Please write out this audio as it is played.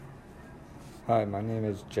Hi, my name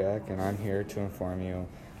is Jack, and I'm here to inform you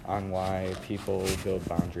on why people build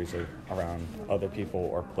boundaries around other people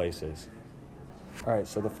or places. All right,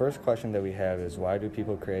 so the first question that we have is why do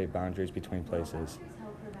people create boundaries between places?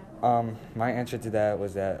 My answer to that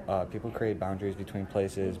was that people create boundaries between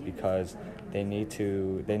places because they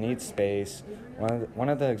need space. One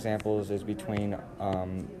of the examples is between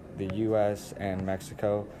the U.S. and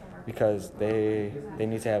Mexico because they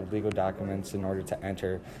need to have legal documents in order to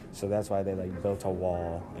enter. So that's why they built a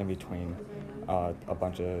wall in between a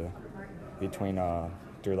bunch of between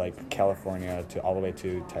through California to all the way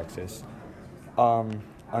to Texas.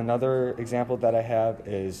 Another example that I have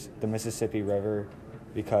is the Mississippi River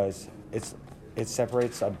because it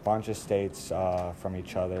separates a bunch of states from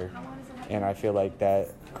each other, and I feel like that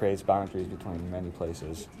creates boundaries between many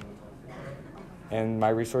places. And my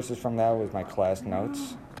resources from that was my class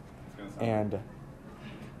notes. And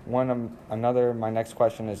my next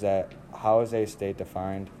question is that how is a state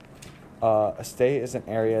defined? A state is an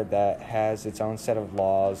area that has its own set of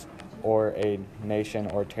laws or a nation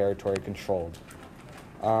or territory controlled.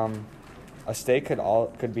 A state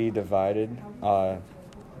could be divided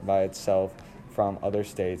by itself from other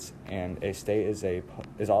states, and a state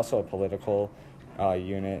is also a political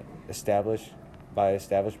unit established by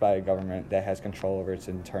a government that has control over its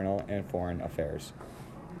internal and foreign affairs.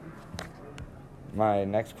 My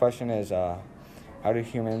next question is how do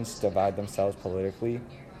humans divide themselves politically?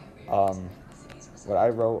 What I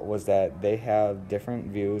wrote was that they have different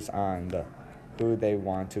views on who they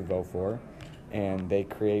want to vote for, and they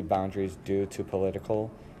create boundaries due to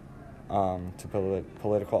political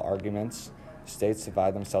arguments. States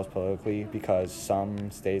divide themselves politically because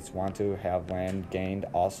some states want to have land gained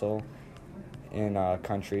also in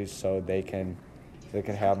countries so they can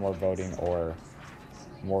have more voting or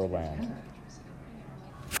more land.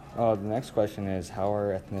 The next question is how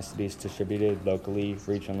are ethnicities distributed locally,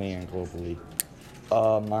 regionally, and globally?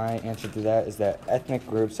 My answer to that is that ethnic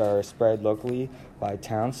groups are spread locally by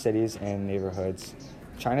towns, cities, and neighborhoods.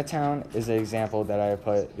 Chinatown is an example that I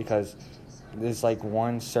put because there's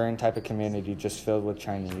one certain type of community just filled with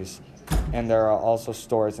Chinese, and there are also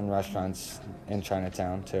stores and restaurants in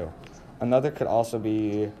Chinatown too. Another could also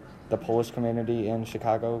be the Polish community in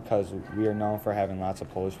Chicago because we are known for having lots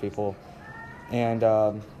of Polish people, and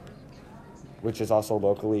which is also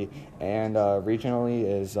locally, and regionally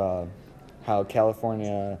is how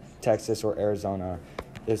California, Texas, or Arizona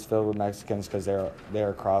is filled with Mexicans because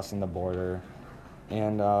they're crossing the border.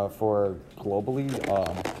 And for globally,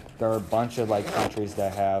 there are a bunch of countries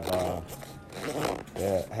that have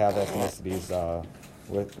ethnicities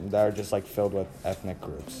that are just filled with ethnic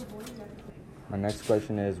groups. My next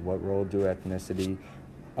question is what role does ethnicity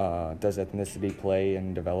play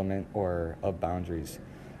in development or of boundaries?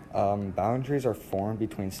 Boundaries are formed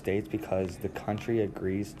between states because the country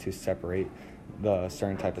agrees to separate the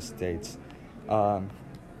certain type of states.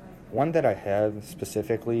 One that I have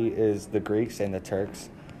specifically is the Greeks and the Turks.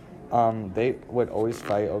 They would always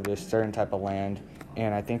fight over a certain type of land,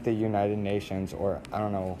 and I think the United Nations, or I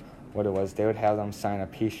don't know what it was, they would have them sign a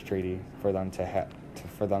peace treaty for them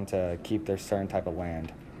to keep their certain type of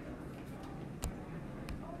land.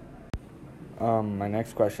 My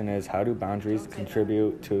next question is, how do boundaries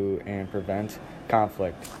contribute to and prevent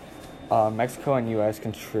conflict? Mexico and U.S.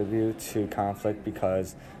 contribute to conflict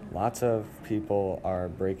because lots of people are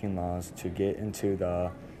breaking laws to get into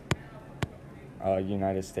the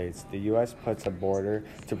United States. The U.S. puts a border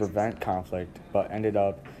to prevent conflict, but ended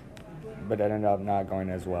up not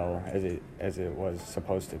going as well as it was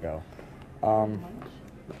supposed to go.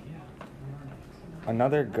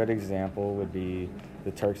 Another good example would be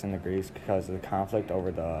the Turks and the Greeks because of the conflict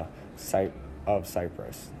over the the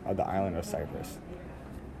island of Cyprus.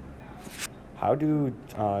 How do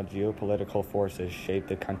geopolitical forces shape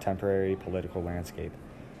the contemporary political landscape?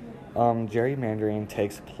 Gerrymandering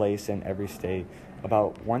takes place in every state.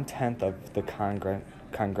 About 1/10 of the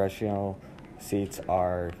congressional seats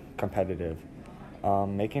are competitive,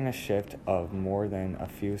 making a shift of more than a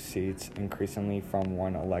few seats increasingly from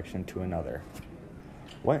one election to another.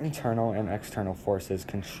 What internal and external forces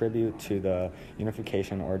contribute to the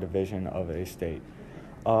unification or division of a state?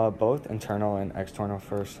 Both internal and external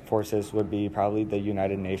forces would be probably the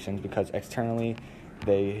United Nations because externally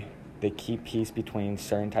they keep peace between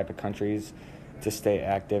certain type of countries to stay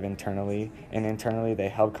active internally, and internally they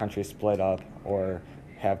help countries split up or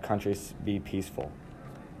have countries be peaceful.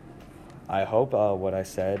 I hope what I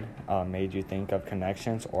said made you think of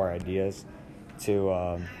connections or ideas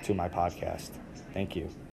to my podcast. Thank you.